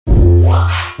Come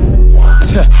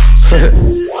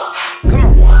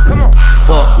on.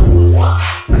 Fuck.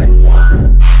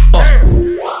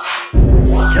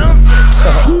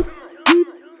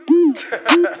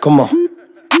 Come on.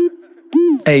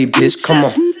 Hey, bitch, come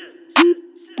on.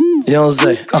 You know what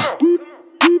I'm saying?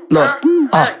 Look,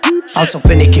 I'm so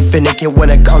finicky when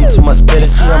it comes to my spinning.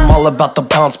 See, I'm all about the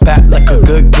bounce back like a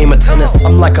good game of tennis.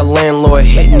 I'm like a landlord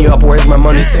hitting you up, where's my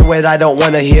money? Say what I don't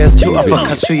wanna hear is two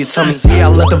uppercuts to your tummy. See, I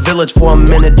left the village for a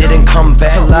minute, didn't come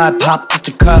back till I popped at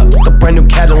the cup with the brand new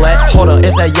Cadillac. Hold up,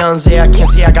 is that young Zay? I can't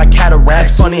see, I got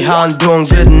cataracts. Funny how I'm doing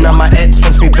good and now my ex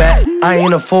wants me back. I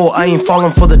ain't a fool, I ain't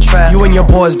falling for the trap. You and your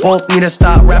boys both need to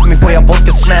stop rapping before y'all both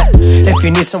get smacked. If you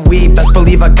need some weed, best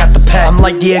believe I got the pack. I'm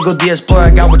like Diego the Explorer,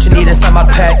 I got what you need inside my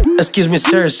pack. Excuse me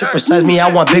sir, supersize me, I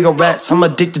want bigger rats. I'm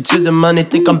addicted to the money,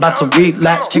 think I'm about to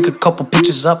relax. Take a couple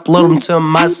pictures, upload them to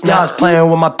my snap. I was playing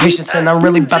with my patience and I'm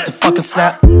really about to fucking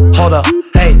snap. Hold up,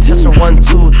 hey, tester 1,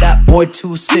 2, that boy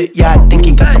too sick. Yeah, I think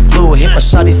he got the flu. Hit my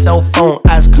shawty cell phone,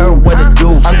 ask her what to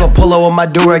do. I'm gon' pull up with my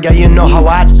durag, yeah, you know how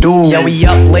I do. Yeah, we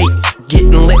up late,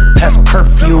 getting lit past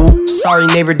curfew. Sorry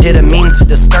neighbor, didn't mean to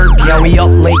disturb. Yeah, we up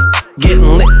late, getting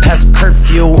lit past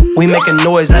curfew. We making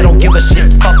noise, I don't give a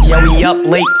shit, fuck. Yeah, we up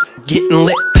late, getting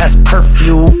lit past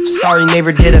curfew. Sorry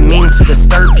neighbor, didn't mean to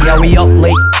disturb. Yeah, we up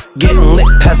late, getting lit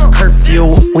past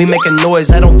curfew. We making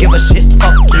noise, I don't give a shit,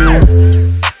 fuck you.